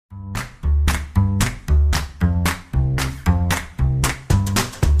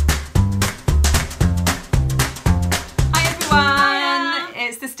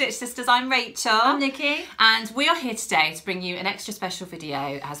Stitch Sisters. I'm Rachel. I'm Nikki. And we are here today to bring you an extra special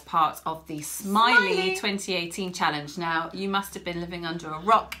video as part of the Smiley 2018 challenge. Now, you must have been living under a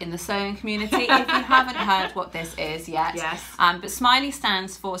rock in the sewing community if you haven't heard what this is yet. Yes. But Smiley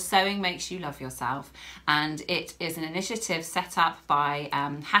stands for Sewing Makes You Love Yourself, and it is an initiative set up by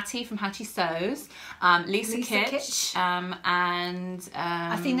Hattie from Hattie Sews, Lisa Kitch, and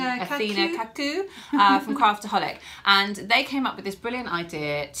Athena Kaku from Craftaholic. And they came up with this brilliant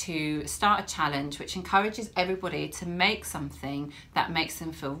idea to start a challenge which encourages everybody to make something that makes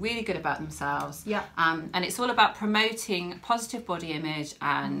them feel really good about themselves. Yeah. And it's all about promoting positive body image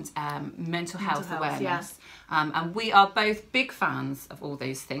and mental health awareness. Yes. And we are both big fans of all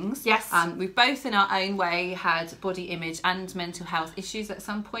those things. Yes. We've both in our own way had body image and mental health issues at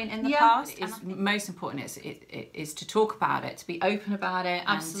some point in the past. It's most important is to talk about it, to be open about it.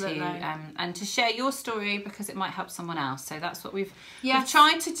 Absolutely. And to share your story because it might help someone else. So that's what we've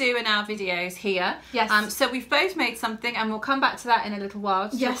tried to do in our videos here. Yes. So we've both made something, and we'll come back to that in a little while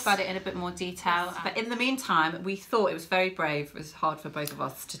to talk Yes. about it in a bit more detail. Yes. But in the meantime, we thought it was very brave. It was hard for both of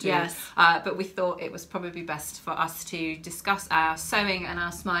us to do. Yes. But we thought it was probably best for us to discuss our sewing and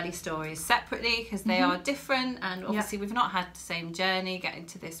our Smiley stories separately because they are different, and obviously we've not had the same journey getting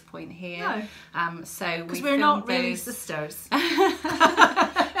to this point here. No. So because we're not really sisters.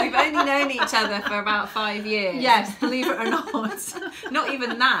 We've only known each other for about 5 years. Yes, believe it or not. Not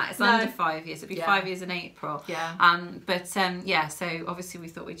even that. It's No. under 5 years. It'll be 5 years in April. Yeah. Yeah. So obviously we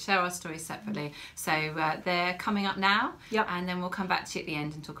thought we'd share our stories separately. So they're coming up now. Yep. And then we'll come back to you at the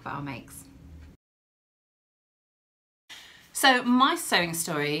end and talk about our makes. So my sewing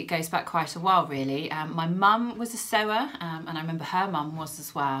story goes back quite a while really. My mum was a sewer, and I remember her mum was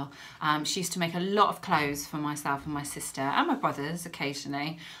as well. She used to make a lot of clothes for myself and my sister and my brothers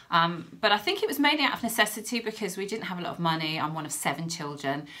occasionally. But I think it was mainly out of necessity because we didn't have a lot of money. I'm one of 7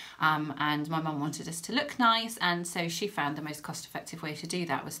 children, and my mum wanted us to look nice, and so she found the most cost-effective way to do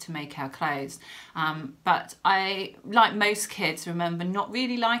that was to make our clothes. But I, like most kids, remember not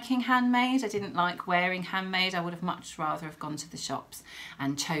really liking handmade. I didn't like wearing handmade. I would have much rather have gone to the shops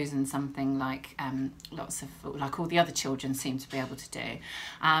and chosen something like like all the other children seem to be able to do,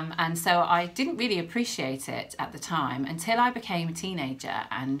 and so I didn't really appreciate it at the time until I became a teenager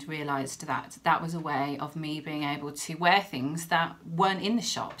and realised that that was a way of me being able to wear things that weren't in the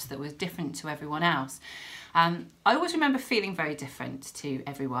shops, that was different to everyone else. I always remember feeling very different to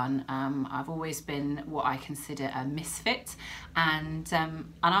everyone. I've always been what I consider a misfit, and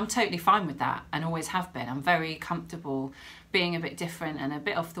I'm totally fine with that, and always have been. I'm very comfortable being a bit different and a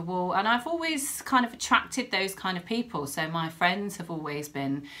bit off the wall, and I've always kind of attracted those kind of people. So my friends have always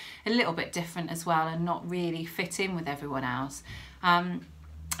been a little bit different as well and not really fit in with everyone else.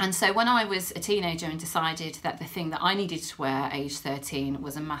 And so when I was a teenager and decided that the thing that I needed to wear at age 13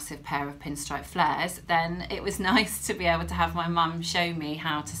 was a massive pair of pinstripe flares, then it was nice to be able to have my mum show me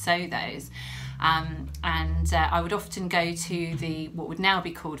how to sew those. I would often go to the what would now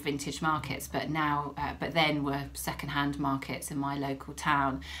be called vintage markets, but then were second-hand markets in my local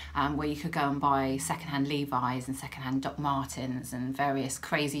town, where you could go and buy second-hand Levi's and second-hand Doc Martens and various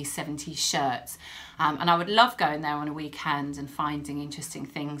crazy 70s shirts. And I would love going there on a weekend and finding interesting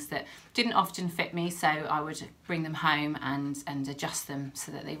things that didn't often fit me, so I would bring them home and adjust them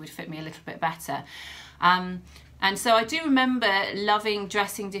so that they would fit me a little bit better. And so I do remember loving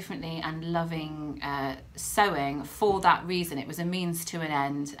dressing differently and loving sewing for that reason. It was a means to an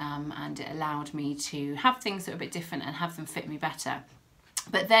end, and it allowed me to have things that were a bit different and have them fit me better.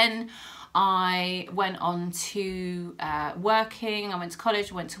 But then I went on to working, I went to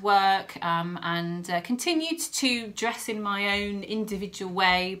college, went to work, and continued to dress in my own individual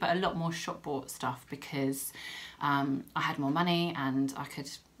way, but a lot more shop-bought stuff because I had more money and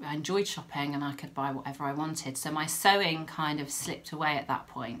I enjoyed shopping and I could buy whatever I wanted. So my sewing kind of slipped away at that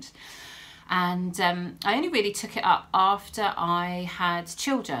point. And I only really took it up after I had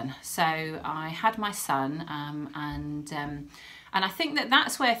children. So I had my son, and I think that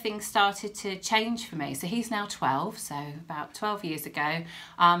that's where things started to change for me. So he's now 12, so about 12 years ago.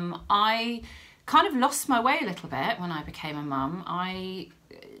 I kind of lost my way a little bit when I became a mum. I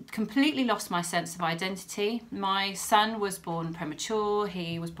completely lost my sense of identity. My son was born premature.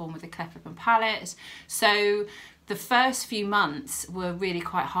 He was born with a cleft lip and palate. So the first few months were really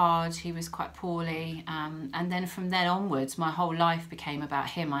quite hard. He was quite poorly. And then from then onwards, my whole life became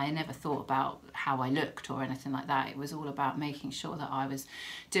about him. I never thought about how I looked or anything like that. It was all about making sure that I was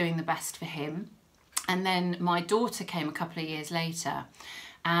doing the best for him. And then my daughter came a couple of years later.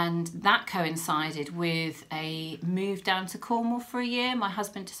 And that coincided with a move down to Cornwall for a year. My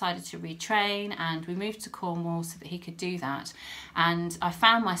husband decided to retrain and we moved to Cornwall so that he could do that. And I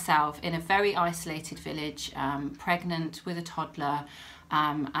found myself in a very isolated village, pregnant with a toddler,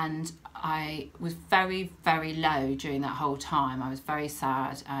 and I was very, very low during that whole time. I was very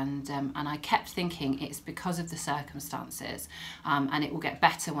sad, and I kept thinking it's because of the circumstances, and it will get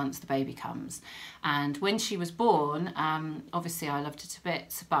better once the baby comes. And when she was born, obviously I loved her to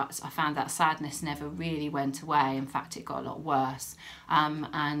bits, but I found that sadness never really went away. In fact, it got a lot worse.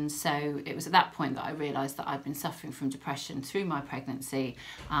 And so it was at that point that I realised that I'd been suffering from depression through my pregnancy,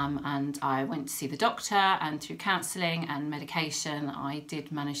 and I went to see the doctor, and through counselling and medication I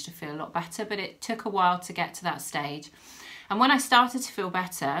did manage to feel a lot better, but it took a while to get to that stage. And when I started to feel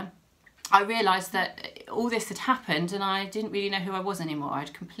better, I realised that all this had happened and I didn't really know who I was anymore.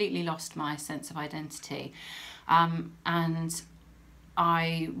 I'd completely lost my sense of identity, and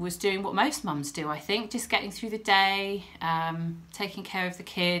I was doing what most mums do, I think, just getting through the day, taking care of the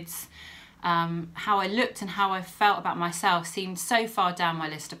kids. How I looked and how I felt about myself seemed so far down my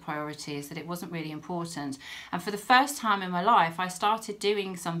list of priorities that it wasn't really important. And for the first time in my life, I started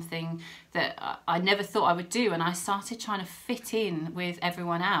doing something that I never thought I would do, and I started trying to fit in with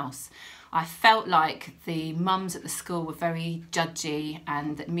everyone else. I felt like the mums at the school were very judgy,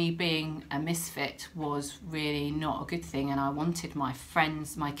 and that me being a misfit was really not a good thing, and I wanted my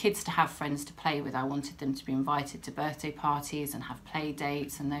friends, my kids, to have friends to play with. I wanted them to be invited to birthday parties and have play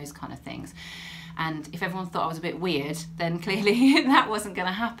dates and those kind of things. And if everyone thought I was a bit weird, then clearly that wasn't going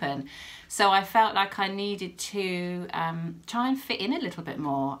to happen. So I felt like I needed to try and fit in a little bit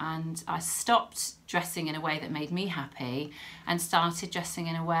more, and I stopped dressing in a way that made me happy and started dressing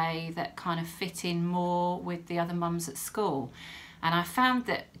in a way that kind of fit in more with the other mums at school. And I found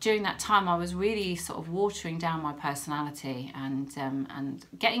that during that time I was really sort of watering down my personality and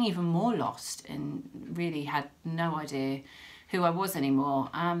getting even more lost, and really had no idea who I was anymore.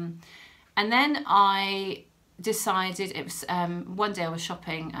 And then I decided, it was one day I was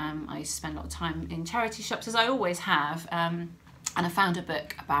shopping. I used to spend a lot of time in charity shops, as I always have, and I found a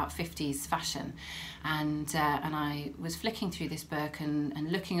book about 50s fashion, and I was flicking through this book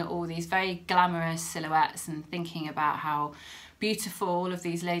and looking at all these very glamorous silhouettes and thinking about how beautiful all of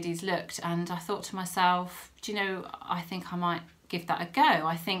these ladies looked. And I thought to myself, do you know, I think I might give that a go.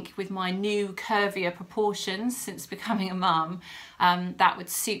 I think with my new curvier proportions since becoming a mum, that would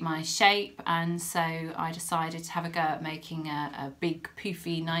suit my shape. And so I decided to have a go at making a big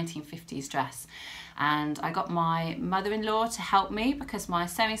poofy 1950s dress. And I got my mother-in-law to help me because my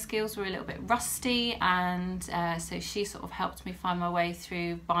sewing skills were a little bit rusty, and so she sort of helped me find my way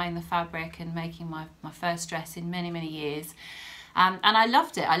through buying the fabric and making my first dress in many, many years. And I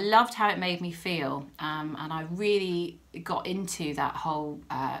loved it. I loved how it made me feel, and I really got into that whole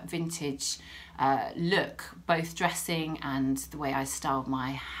vintage look, both dressing and the way I styled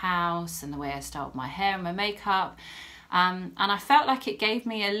my house and the way I styled my hair and my makeup. And I felt like it gave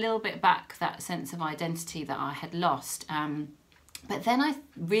me a little bit back that sense of identity that I had lost. But then I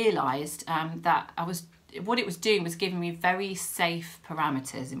realised that what it was doing was giving me very safe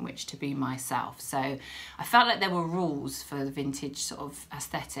parameters in which to be myself. So I felt like there were rules for the vintage sort of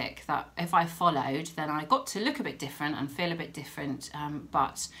aesthetic that if I followed, then I got to look a bit different and feel a bit different,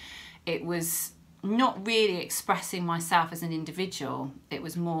 but it was not really expressing myself as an individual. It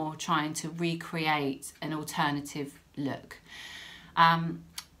was more trying to recreate an alternative look.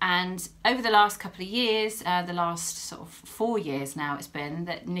 And over the last couple of years, the last sort of 4 years now it's been,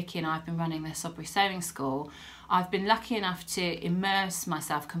 that Nikki and I have been running the Sodbury Sewing School, I've been lucky enough to immerse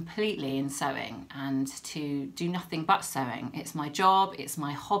myself completely in sewing and to do nothing but sewing. It's my job, it's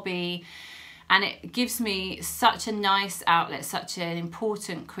my hobby, and it gives me such a nice outlet, such an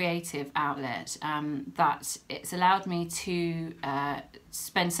important creative outlet, that it's allowed me to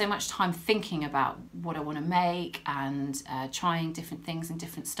spend so much time thinking about what I want to make and trying different things in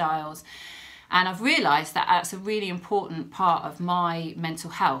different styles. And I've realised that that's a really important part of my mental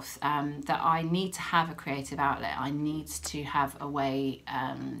health, that I need to have a creative outlet. I need to have a way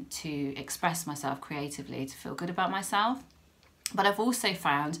to express myself creatively, to feel good about myself. But I've also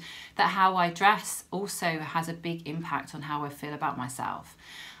found that how I dress also has a big impact on how I feel about myself,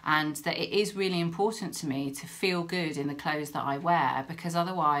 and that it is really important to me to feel good in the clothes that I wear, because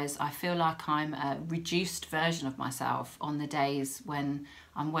otherwise I feel like I'm a reduced version of myself on the days when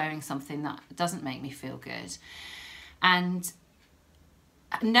I'm wearing something that doesn't make me feel good. And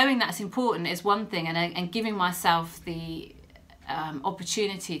knowing that's important is one thing, and giving myself the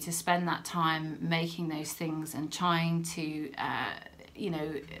opportunity to spend that time making those things and trying to you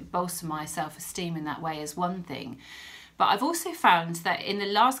know, bolster my self-esteem in that way is one thing. But I've also found that in the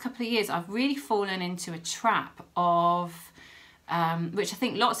last couple of years, I've really fallen into a trap of, which I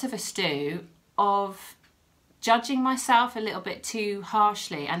think lots of us do, of judging myself a little bit too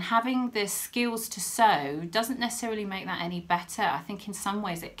harshly, and having the skills to sew doesn't necessarily make that any better. I think in some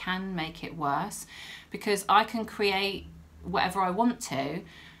ways it can make it worse, because I can create whatever I want to,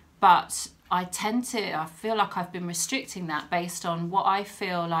 but I feel like I've been restricting that based on what I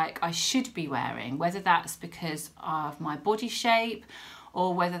feel like I should be wearing, whether that's because of my body shape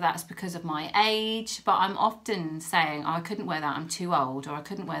or whether that's because of my age. But I'm often saying, oh, I couldn't wear that, I'm too old, or I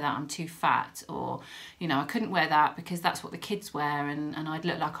couldn't wear that, I'm too fat, or, you know, I couldn't wear that because that's what the kids wear, and I'd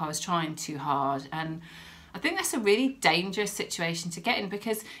look like I was trying too hard. And I think that's a really dangerous situation to get in,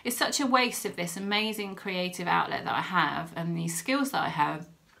 because it's such a waste of this amazing creative outlet that I have and these skills that I have.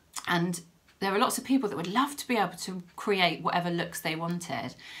 And there are lots of people that would love to be able to create whatever looks they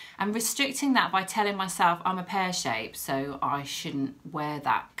wanted, and restricting that by telling myself I'm a pear shape, so I shouldn't wear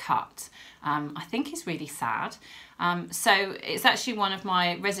that cut, I think is really sad. So it's actually one of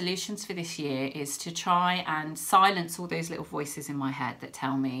my resolutions for this year, is to try and silence all those little voices in my head that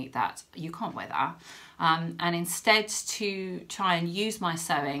tell me that you can't wear that. And instead to try and use my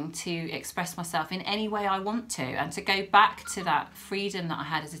sewing to express myself in any way I want to, and to go back to that freedom that I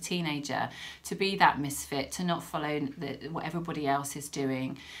had as a teenager, to be that misfit, to not follow what everybody else is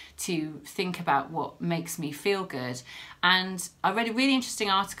doing, to think about what makes me feel good. And I read a really interesting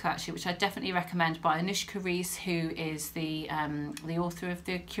article actually, which I definitely recommend, by Anushka Rees, who is the author of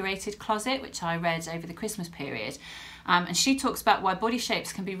The Curated Closet, which I read over the Christmas period. And she talks about why body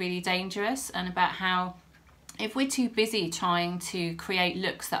shapes can be really dangerous, and about how if we're too busy trying to create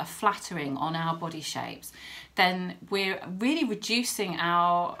looks that are flattering on our body shapes, then we're really reducing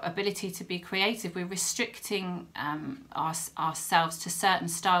our ability to be creative. We're restricting ourselves to certain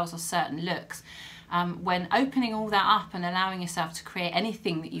styles or certain looks. When opening all that up and allowing yourself to create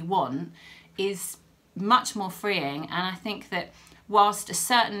anything that you want is much more freeing. And I think that whilst a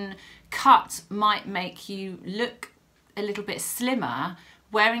certain cut might make you look a little bit slimmer,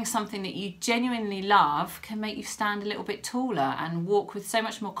 wearing something that you genuinely love can make you stand a little bit taller and walk with so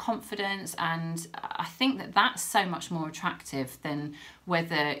much more confidence. And I think that that's so much more attractive than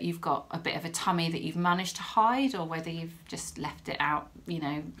whether you've got a bit of a tummy that you've managed to hide, or whether you've just left it out, you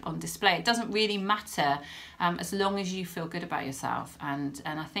know, on display. It doesn't really matter, as long as you feel good about yourself. And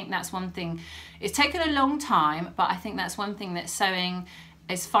I think that's one thing. It's taken a long time, but I think that's one thing that sewing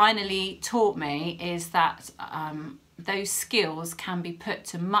has finally taught me, is that those skills can be put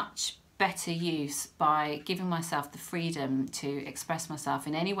to much better use by giving myself the freedom to express myself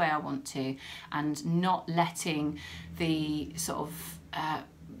in any way I want to, and not letting the sort of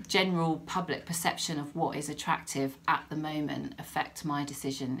general public perception of what is attractive at the moment affect my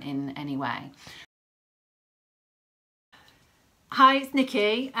decision in any way. Hi, it's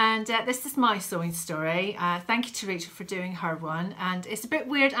Nikki, and this is my sewing story. Thank you to Rachel for doing her one. And it's a bit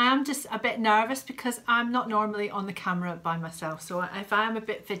weird. I am just a bit nervous because I'm not normally on the camera by myself. So if I am a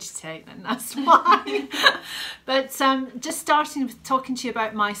bit fidgety, then that's why. But just starting with talking to you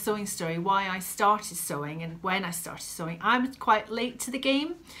about my sewing story, why I started sewing and when I started sewing. I'm quite late to the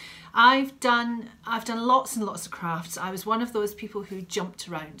game. I've done lots and lots of crafts. I was one of those people who jumped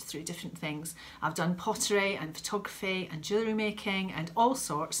around through different things. I've done pottery and photography and jewellery making and all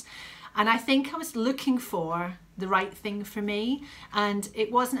sorts. And I think I was looking for the right thing for me. And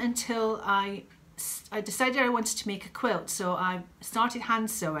it wasn't until I decided I wanted to make a quilt. So I started hand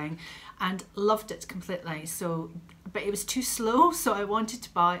sewing and loved it completely. But it was too slow, so I wanted to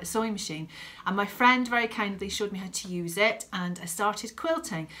buy a sewing machine. And my friend very kindly showed me how to use it, and I started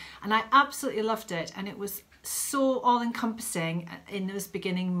quilting. And I absolutely loved it, and it was so all-encompassing in those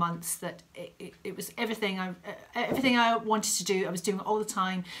beginning months that it was everything I wanted to do. I was doing it all the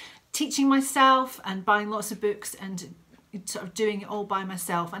time, teaching myself and buying lots of books and sort of doing it all by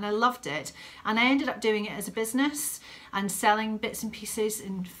myself, and I loved it. And I ended up doing it as a business and selling bits and pieces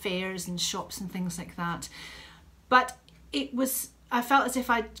in fairs and shops and things like that. But I felt as if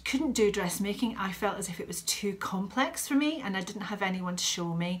I couldn't do dressmaking. I felt as if it was too complex for me, and I didn't have anyone to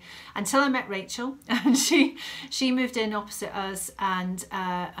show me until I met Rachel, and she moved in opposite us, and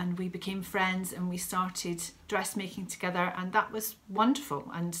we became friends, and we started dressmaking together, and that was wonderful,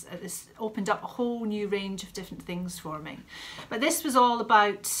 and this opened up a whole new range of different things for me. But this was all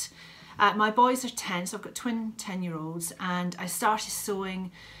about my boys are 10, so I've got twin 10-year-olds, and I started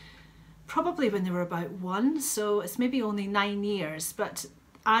sewing probably when they were about 1, so it's maybe only 9 years, but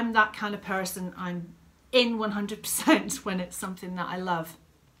I'm that kind of person. I'm in 100% when it's something that I love.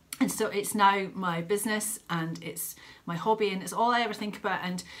 And so it's now my business and it's my hobby and it's all I ever think about,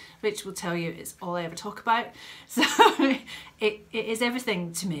 and Rich will tell you it's all I ever talk about. So it is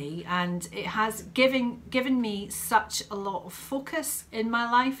everything to me, and it has given me such a lot of focus in my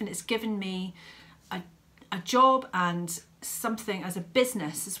life, and it's given me a job and something as a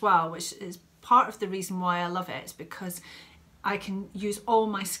business as well, which is part of the reason why I love it, because I can use all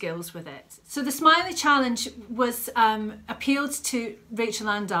my skills with it. So the Smiley Challenge was appealed to Rachel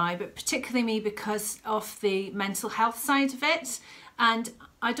and I, but particularly me because of the mental health side of it. And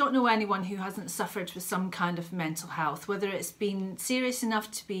I don't know anyone who hasn't suffered with some kind of mental health, whether it's been serious enough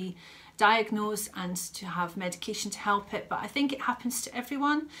to be diagnosed and to have medication to help it, but I think it happens to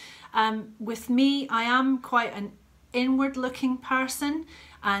everyone. With me, I am quite an inward looking person,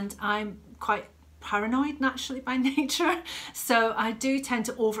 and I'm quite paranoid naturally by nature, so I do tend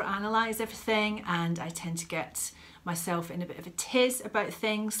to overanalyze everything, and I tend to get myself in a bit of a tiz about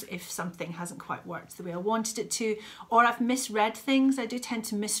things if something hasn't quite worked the way I wanted it to, or I've misread things. I do tend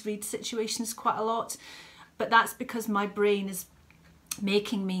to misread situations quite a lot, but that's because my brain is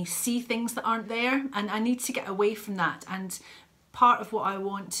making me see things that aren't there, and I need to get away from that. And part of what I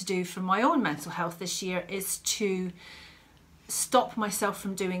want to do for my own mental health this year is to stop myself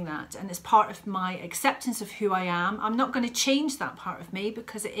from doing that, and it's part of my acceptance of who I am. I'm not going to change that part of me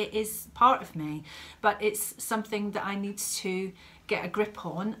because it is part of me, but it's something that I need to get a grip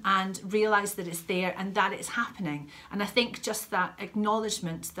on and realize that it's there and that it's happening. And I think just that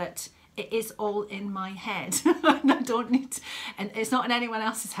acknowledgement that it is all in my head and I don't need to, and it's not in anyone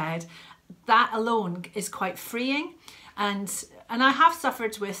else's head, that alone is quite freeing. And I have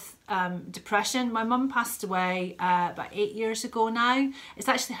suffered with depression. My mum passed away about 8 years ago now. It's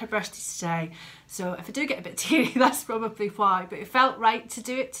actually her birthday today, so if I do get a bit teary, that's probably why, but it felt right to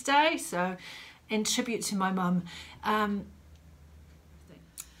do it today, so in tribute to my mum.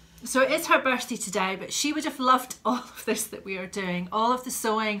 So it is her birthday today, but she would have loved all of this that we are doing, all of the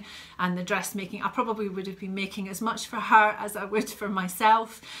sewing and the dressmaking. I probably would have been making as much for her as I would for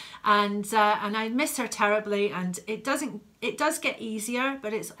myself, and I miss her terribly. And it does get easier,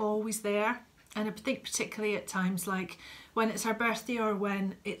 but it's always there. And I think particularly at times like when it's her birthday or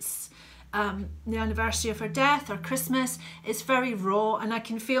when it's the anniversary of her death or Christmas, it's very raw, and I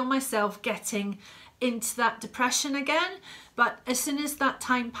can feel myself getting into that depression again. But as soon as that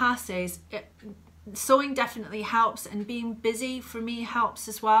time passes, sewing definitely helps, and being busy for me helps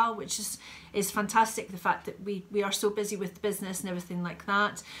as well, which is fantastic, the fact that we are so busy with the business and everything like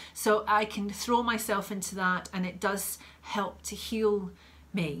that. So I can throw myself into that, and it does help to heal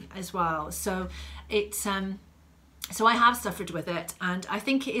me as well. So it's so I have suffered with it, and I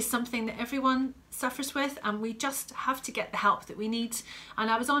think it is something that everyone suffers with, and we just have to get the help that we need. And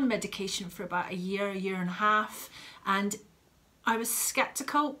I was on medication for about a year and a half, and I was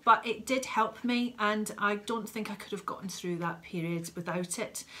skeptical, but it did help me, and I don't think I could have gotten through that period without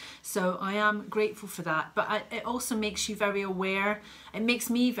it. So I am grateful for that. But it also makes you very aware. It makes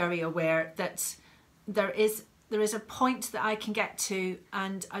me very aware that there is a point that I can get to,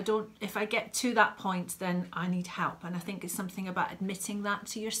 and if I get to that point, then I need help. And I think it's something about admitting that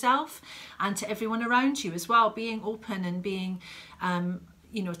to yourself and to everyone around you as well, being open and being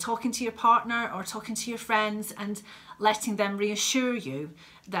you know, talking to your partner or talking to your friends and letting them reassure you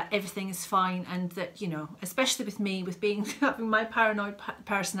that everything is fine, and that, you know, especially with me, with having my paranoid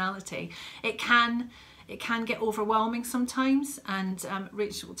personality, it can get overwhelming sometimes. And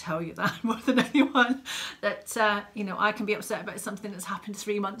Rachel will tell you that more than anyone, that you know, I can be upset about something that's happened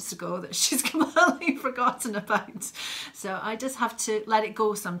 3 months ago that she's completely forgotten about. So I just have to let it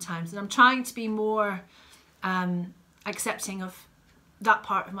go sometimes, and I'm trying to be more accepting of that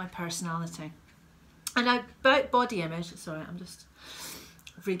part of my personality. And about body image, sorry, I'm just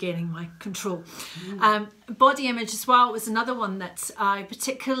regaining my control. Body image as well was another one that I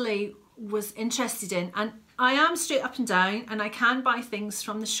particularly was interested in, and I am straight up and down, and I can buy things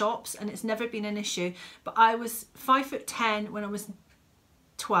from the shops, and it's never been an issue. But I was 5'10" when I was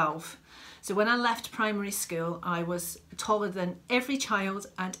 12. So when I left primary school, I was taller than every child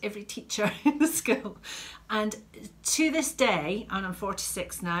and every teacher in the school. And to this day, and I'm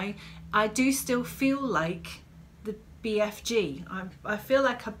 46 now, I do still feel like the BFG. I feel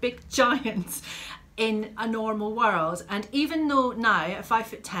like a big giant in a normal world. And even though now at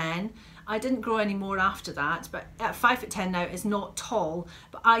 5'10", I didn't grow any more after that, but at 5'10" now is not tall,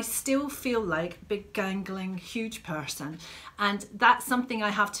 but I still feel like a big gangling huge person, and that's something I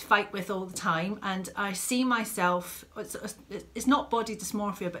have to fight with all the time. And I see myself, it's not body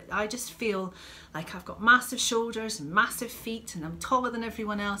dysmorphia, but I just feel like I've got massive shoulders and massive feet, and I'm taller than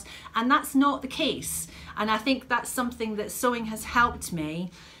everyone else, and that's not the case. And I think that's something that sewing has helped me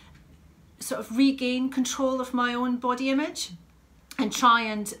sort of regain control of my own body image and try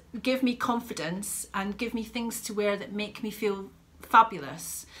and give me confidence and give me things to wear that make me feel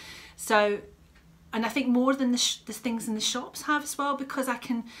fabulous. So, and I think more than the things in the shops have as well, because I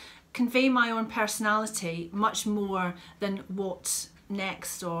can convey my own personality much more than what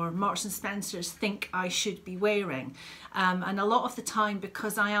Next or Marks and Spencer's think I should be wearing. And a lot of the time,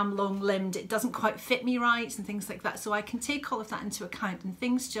 because I am long limbed, it doesn't quite fit me right and things like that. So I can take all of that into account and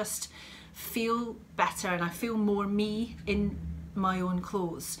things just feel better and I feel more me in my own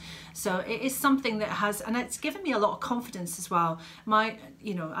clothes. So it is something that has, and it's given me a lot of confidence as well. I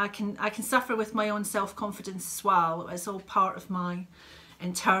can suffer with my own self-confidence as well. It's all part of my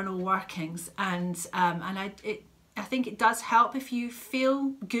internal workings, and I think it does help if you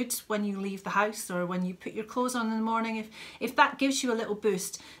feel good when you leave the house or when you put your clothes on in the morning. If that gives you a little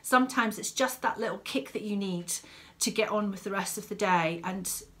boost, sometimes it's just that little kick that you need to get on with the rest of the day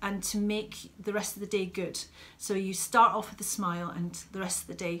and to make the rest of the day good. So you start off with a smile and the rest of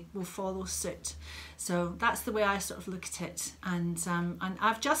the day will follow suit. So that's the way I sort of look at it. And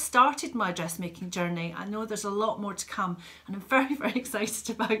I've just started my dressmaking journey. I know there's a lot more to come and I'm very, very excited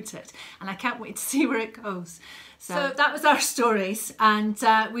about it. And I can't wait to see where it goes. So that was our stories, and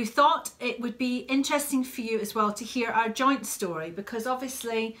we thought it would be interesting for you as well to hear our joint story, because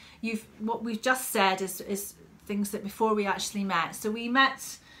obviously what we've just said is things that before we actually met. So we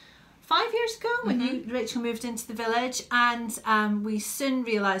met 5 years ago when Rachel moved into the village, and we soon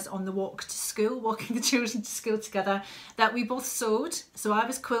realised on the walk to school, walking the children to school together, that we both sewed. So I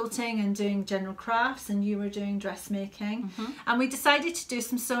was quilting and doing general crafts and you were doing dressmaking, and we decided to do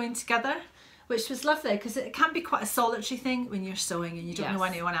some sewing together, which was lovely because it can be quite a solitary thing when you're sewing and you don't know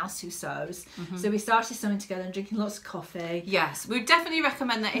anyone else who sews. So we started sewing together and drinking lots of coffee. Yes, we definitely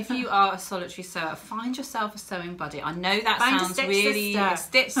recommend that if you are a solitary sewer, find yourself a sewing buddy. I know that sounds really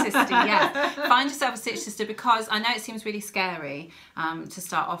stitch sister. Yeah, find yourself a stitch sister, because I know it seems really scary to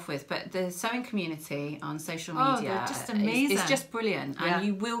start off with, but the sewing community on social media just amazing. Is just brilliant, and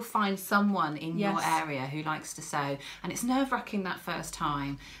you will find someone in your area who likes to sew, and it's nerve-wracking that first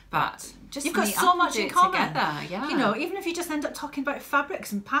time, but just you've got so much in common together. Yeah. You know, even if you just end up talking about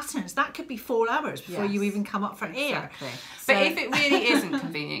fabrics and patterns, that could be 4 hours before you even come up for air. But if it really isn't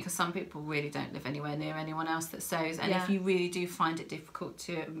convenient, because some people really don't live anywhere near anyone else that sews, and if you really do find it difficult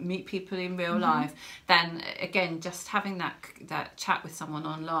to meet people in real life, then again, just having that chat with someone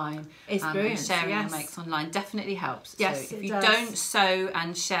online is brilliant. And sharing your makes online definitely helps. Yes, so if you don't sew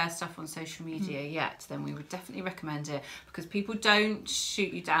and share stuff on social media yet, then we would definitely recommend it, because people don't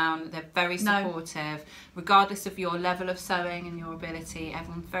shoot you down. They're very supportive, regardless of your level of sewing and your ability.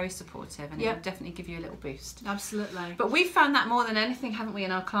 Everyone's very supportive, and it will definitely give you a little boost. Absolutely. But we found that more than anything, haven't we,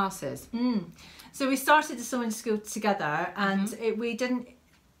 in our classes? So we started the sewing school together, and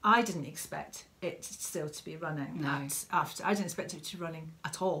I didn't expect it still to be running. No. After I didn't expect it to be running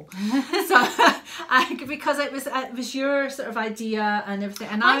at all. So because it was your sort of idea and everything,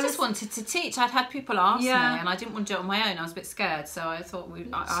 and I just wanted to teach. I'd had people ask me, and I didn't want to do it on my own. I was a bit scared, so I thought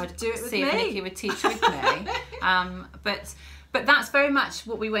I'd do it with see me. if Nikki would teach with me. But that's very much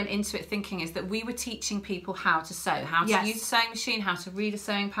what we went into it thinking, is that we were teaching people how to sew, how to use a sewing machine, how to read a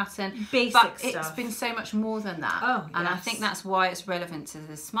sewing pattern. Basic but stuff. It's been so much more than that. And I think that's why it's relevant to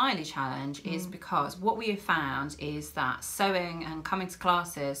the Smiley Challenge, is because what we have found is that sewing and coming to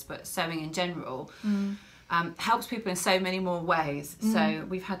classes, but sewing in general, helps people in so many more ways. So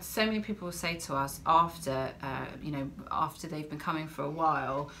we've had so many people say to us after they've been coming for a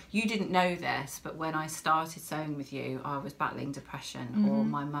while, you didn't know this, but when I started sewing with you, I was battling depression, or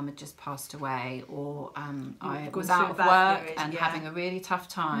my mum had just passed away, or I was out of work and having a really tough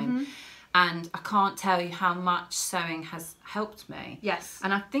time. And I can't tell you how much sewing has helped me. Yes.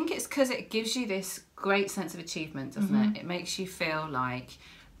 And I think it's because it gives you this great sense of achievement, doesn't it? It makes you feel like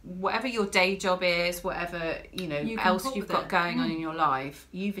whatever your day job is, whatever else you've got going on in your life,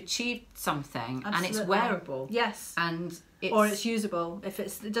 you've achieved something. Absolutely. And it's wearable. Yes. And it's usable.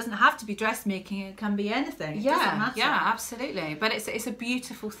 It doesn't have to be dressmaking, it can be anything. It doesn't matter. Yeah, absolutely. But it's a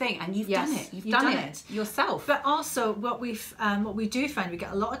beautiful thing, and you've done it. You've done it yourself. But also what we do find, we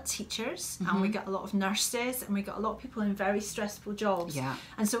get a lot of teachers, and we get a lot of nurses, and we get a lot of people in very stressful jobs. Yeah.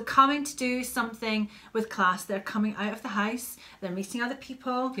 And so coming to do something with class, they're coming out of the house, they're meeting other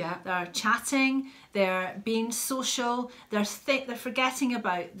people, they're chatting, they're being social, they're forgetting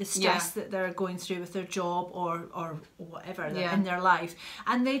about the stress that they're going through with their job or whatever whatever in their life,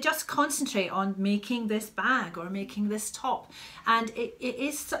 and they just concentrate on making this bag or making this top. And it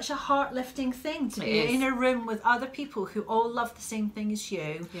is such a heart-lifting thing to be in a room with other people who all love the same thing as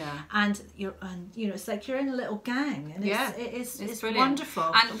you. And you know, it's like you're in a little gang, and it's wonderful.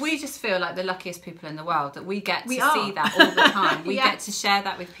 And we just feel like the luckiest people in the world that we get to see that all the time. We get to share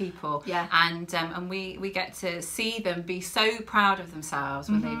that with people, and we get to see them be so proud of themselves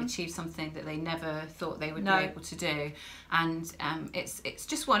when they've achieved something that they never thought they would be able to do. And it's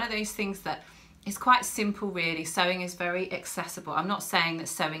just one of those things that it's quite simple, really. Sewing is very accessible. I'm not saying that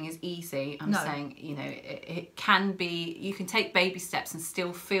sewing is easy. I'm saying, you know, it can be, you can take baby steps and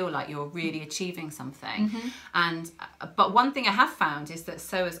still feel like you're really achieving something. And but one thing I have found is that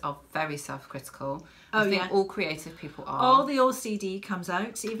sewers are very self-critical. I think all creative people are. All the OCD comes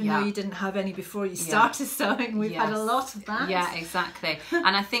out, even though you didn't have any before you started sewing. We've had a lot of that. Yeah, exactly.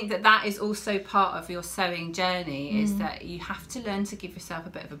 And I think that that is also part of your sewing journey, is that you have to learn to give yourself a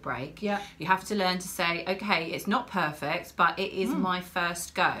bit of a break. You have to learn to say, okay, it's not perfect, but it is my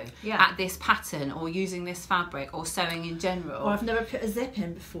first go at this pattern, or using this fabric, or sewing in general. Or I've never put a zip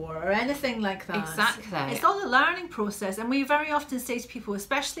in before, or anything like that. Exactly. It's all a learning process. And we very often say to people,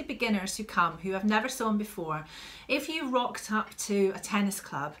 especially beginners who come, who have never sewn before, if you rocked up to a tennis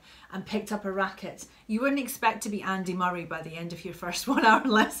club and picked up a racket, you wouldn't expect to be Andy Murray by the end of your first 1 hour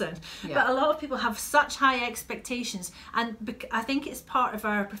lesson. But a lot of people have such high expectations, and I think it's part of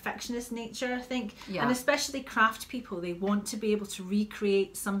our perfectionist nature, I think, and especially craft people, they want to be able to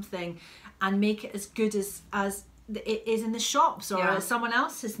recreate something and make it as good as it is in the shops, or as someone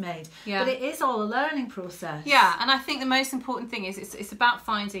else has made. But it is all a learning process. And I think the most important thing is it's about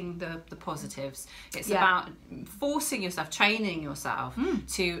finding the positives. It's about forcing yourself, training yourself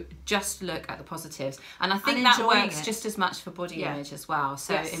to just look at the positives. And I think that works just as much for body image as well.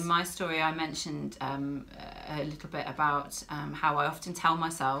 So in my story I mentioned a little bit about how I often tell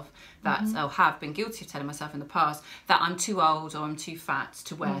myself that, or have been guilty of telling myself in the past, that I'm too old or I'm too fat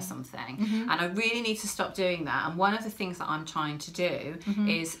to wear something. And I really need to stop doing that. And one of the things that I'm trying to do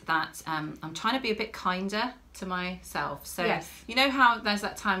is that I'm trying to be a bit kinder to myself. So you know how there's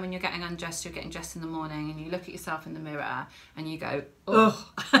that time when you're getting undressed, you're getting dressed in the morning, and you look at yourself in the mirror and you go, ugh.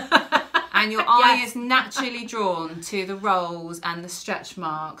 And your eye is naturally drawn to the rolls and the stretch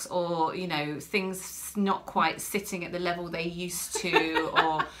marks, or, you know, things not quite sitting at the level they used to,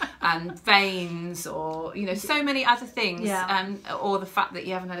 or veins, or, you know, so many other things, or the fact that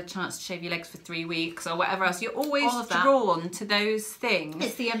you haven't had a chance to shave your legs for 3 weeks, or whatever else. You're always drawn to those things.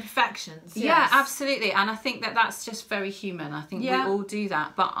 It's the imperfections. Yeah, absolutely. And I think that that's just very human. I think we all do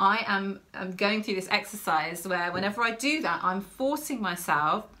that. But I'm going through this exercise where whenever I do that, I'm forcing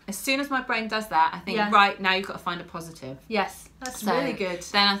myself. As soon as my brain does that, I think, right, now you've got to find a positive. Yes, that's really good.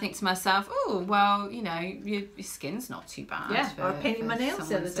 Then I think to myself, oh, well, you know, your skin's not too bad. Or painting my nails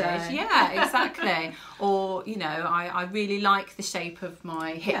the other day. Yeah, exactly. Or, you know, I really like the shape of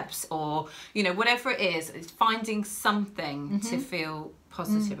my hips, or, you know, whatever it is, it's finding something to feel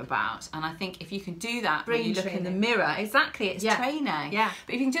positive about. And I think if you can do that when you look in the mirror, it's training.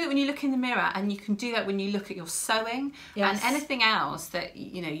 But if you can do it when you look in the mirror, and you can do that when you look at your sewing and anything else that,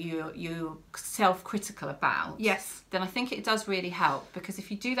 you know, you're self-critical about, then I think it does really help, because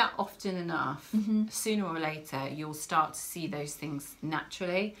if you do that often enough, sooner or later you'll start to see those things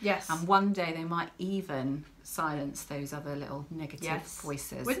naturally. And one day they might even silence those other little negative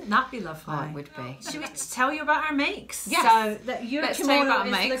voices. Wouldn't that be lovely? Oh, it would be. Should we tell you about our makes? Yes. So that your kimono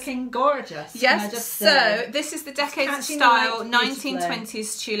is looking gorgeous. Yes. So this is the Decades of Style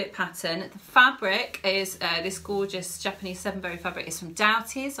 1920s tulip pattern. The fabric is this gorgeous Japanese 7-berry fabric. It's from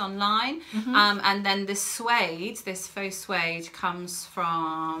Doughty's online. And then this suede, this faux suede, comes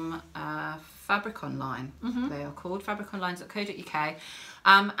from Fabric Online. They are called fabriconline.co.uk.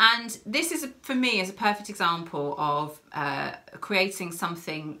 And this is, for me, is a perfect example of creating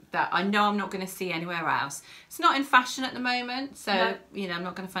something that I know I'm not going to see anywhere else. It's not in fashion at the moment, so you know, I'm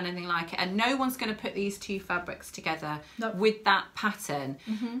not going to find anything like it, and no one's going to put these two fabrics together with that pattern,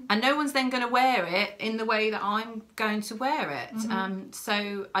 and no one's then going to wear it in the way that I'm going to wear it.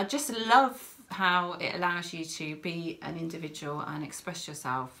 So I just love how it allows you to be an individual and express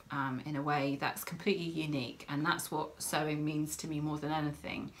yourself in a way that's completely unique, and that's what sewing means to me more than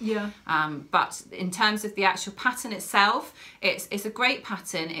anything. But in terms of the actual pattern itself, it's a great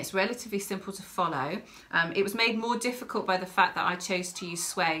pattern. It's relatively simple to follow. It was made more difficult by the fact that I chose to use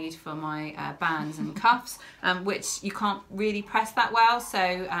suede for my bands and cuffs, which you can't really press that well,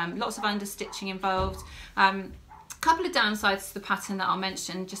 so lots of understitching involved. Couple of downsides to the pattern that I'll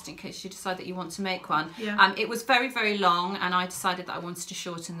mention just in case you decide that you want to make one. Yeah. It was very, very long, and I decided that I wanted to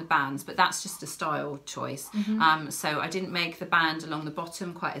shorten the bands, but that's just a style choice. So I didn't make the band along the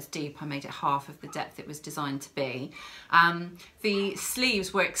bottom quite as deep. I made it half of the depth it was designed to be. The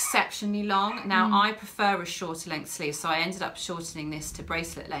sleeves were exceptionally long. Now I prefer a shorter length sleeve, so I ended up shortening this to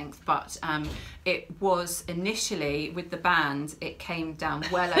bracelet length, but it was initially with the band, it came down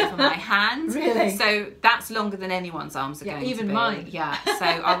well over my hand. Really? So that's longer than anyone's arms are going to be. Even mine. Yeah, so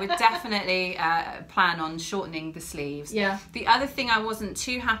I would definitely plan on shortening the sleeves. Yeah. The other thing I wasn't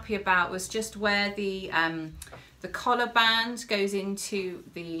too happy about was just where the collar band goes into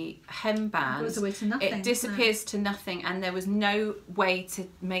the hemband. It goes away to nothing. It disappears to nothing, and there was no way to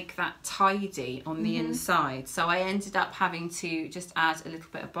make that tidy on the inside. So I ended up having to just add a little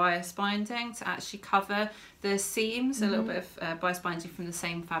bit of bias binding to actually cover the seams, a little bit of bias binding from the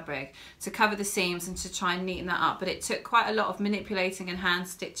same fabric to cover the seams and to try and neaten that up. But it took quite a lot of manipulating and hand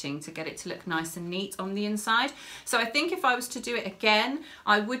stitching to get it to look nice and neat on the inside. So I think if I was to do it again,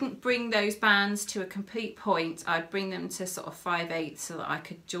 I wouldn't bring those bands to a complete point. I'd bring them to sort of 5/8 so that I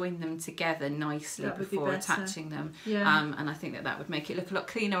could join them together nicely before attaching them. Yeah. And I think that that would make it look a lot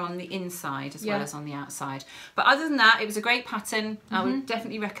cleaner on the inside as well as on the outside. But other than that, it was a great pattern. I would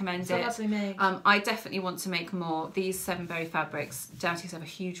definitely recommend it. Lovely make. I definitely want to make more. These Seven Berry fabrics, Dowties have a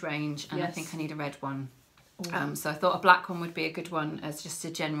huge range, and I think I need a red one. So I thought a black one would be a good one as just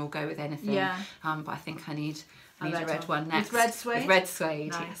a general go with anything. Yeah. But I think I need a red one next. With red suede? With red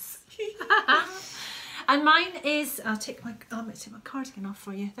suede, nice. Yes. And mine is, I'll take my cardigan off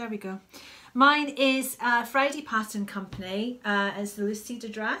for you. There we go. Mine is Friday Pattern Company as the Lucida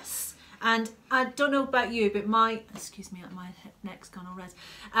dress. And I don't know about you, but excuse me, my neck's gone all red.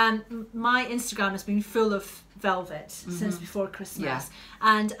 My Instagram has been full of velvet since before Christmas.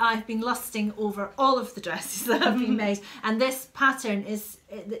 And I've been lusting over all of the dresses that have been made. And this pattern is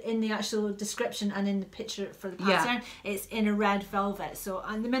in the actual description and in the picture for the pattern, it's in a red velvet. So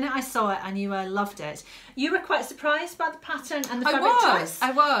the minute I saw it, I knew I loved it. You were quite surprised by the pattern and the fabric choice.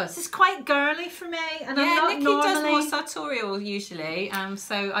 I was. This is quite girly for me, and I'm not Nikki normally... does more sartorial usually.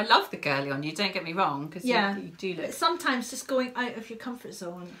 So I love the girly on you. Don't get me wrong, because you do look. Sometimes just going out of your comfort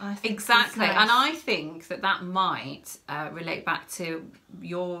zone. I think exactly, nice. And I think that might relate back to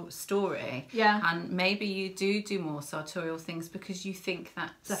your story. Yeah. And maybe you do more sartorial things because you think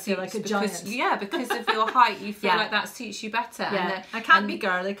that I feel like a giant. Yeah, because of your height, you feel like that suits you better. Yeah. I can't be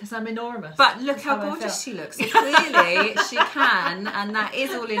girly because I'm enormous. But look how gorgeous she looks. So clearly she can, and that is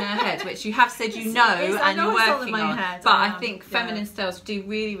all in her head, which you have said you know and you're working on. Head, but I think feminine styles do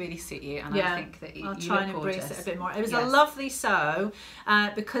really, really suit you, and I think that I'll you try look and embrace gorgeous. it a bit more. It was a lovely sew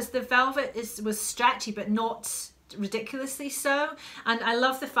because the velvet was stretchy but not ridiculously so, and I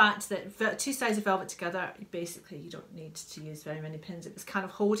love the fact that two sides of velvet together, basically you don't need to use very many pins. It was kind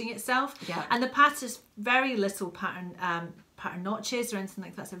of holding itself, and the pattern's very little pattern notches or anything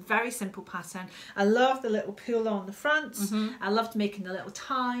like that. It's a very simple pattern. I love the little pull on the front. I loved making the little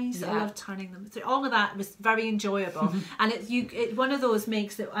ties. I loved turning them through. All of that was very enjoyable. And it's one of those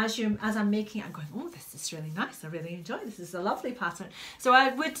makes that as I'm making it, I'm going, oh, this is really nice. I really enjoy this. This is a lovely pattern. So I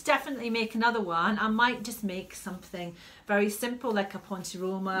would definitely make another one. I might just make something very simple like a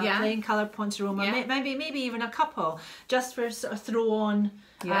Ponte-Roma, plain colour Ponte-Roma, maybe even a couple, just for sort of throw on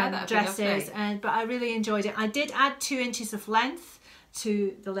dresses. But I really enjoyed it. I did add 2 inches of length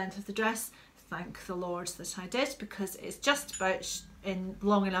to the length of the dress. Thank the Lord that I did, because it's just about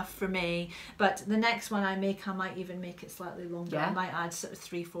long enough for me. But the next one I make, I might even make it slightly longer. I might add sort of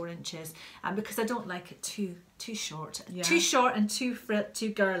 3-4 inches, because I don't like it too short. Too short and too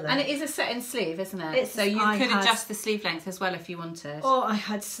girly. And it is a set-in sleeve, isn't it? So you could adjust the sleeve length as well if you wanted. Oh, I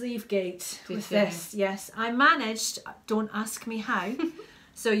had sleeve gate with this. Yes, I managed. Don't ask me how.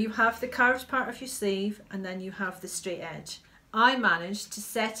 So you have the curved part of your sleeve, and then you have the straight edge. I managed to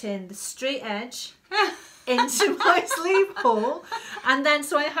set in the straight edge into my sleeve hole, and then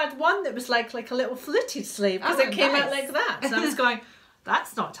so I had one that was like a little fluted sleeve, because it came out like that. So I was going,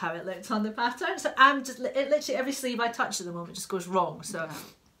 that's not how it looked on the pattern. So I'm just literally every sleeve I touch at the moment just goes wrong. So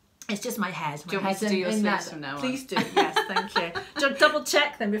it's just my head. Do you want me to do your sleeves from now on? Please do. Yes, thank you. Double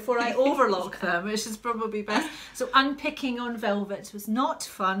check them before I overlock them, which is probably best. So unpicking on velvet was not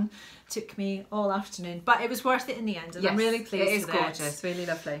fun. Took me all afternoon, but it was worth it in the end, and I'm really pleased. It is gorgeous, really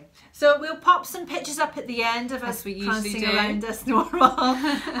lovely. So we'll pop some pictures up at the end of us prancing around as normal,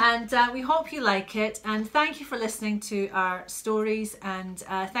 and we hope you like it. And thank you for listening to our stories, and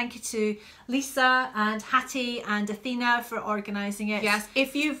thank you to Lisa and Hattie and Athena for organising it. Yes,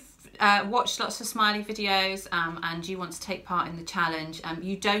 if you've watched lots of smiley videos and you want to take part in the challenge,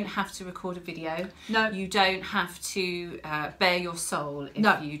 you don't have to record a video. No. You don't have to bare your soul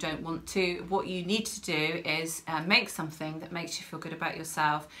if you don't want to. What you need to do is make something that makes you feel good about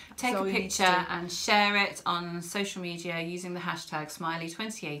yourself. Take a picture and share it on social media using the hashtag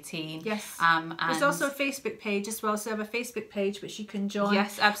Smiley2018. Yes. And there's also a Facebook page as well, so I have a Facebook page which you can join.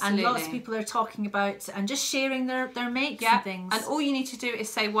 Yes, absolutely. And lots of people are talking about and just sharing their makes and things. And all you need to do is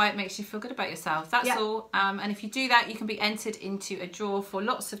say why it makes you feel good about yourself. That's all. And if you do that, you can be entered into a draw for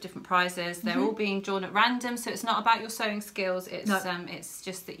lots of different prizes. They're all being drawn at random, so it's not about your sewing skills. It's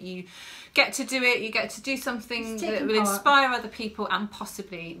just that you get to do it. You get to do something that will inspire other people and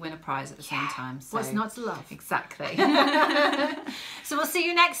possibly win a prize at the same time. So what's not to love? Exactly. So we'll see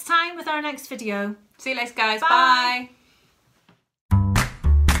you next time with our next video. See you later, guys. Bye. Bye.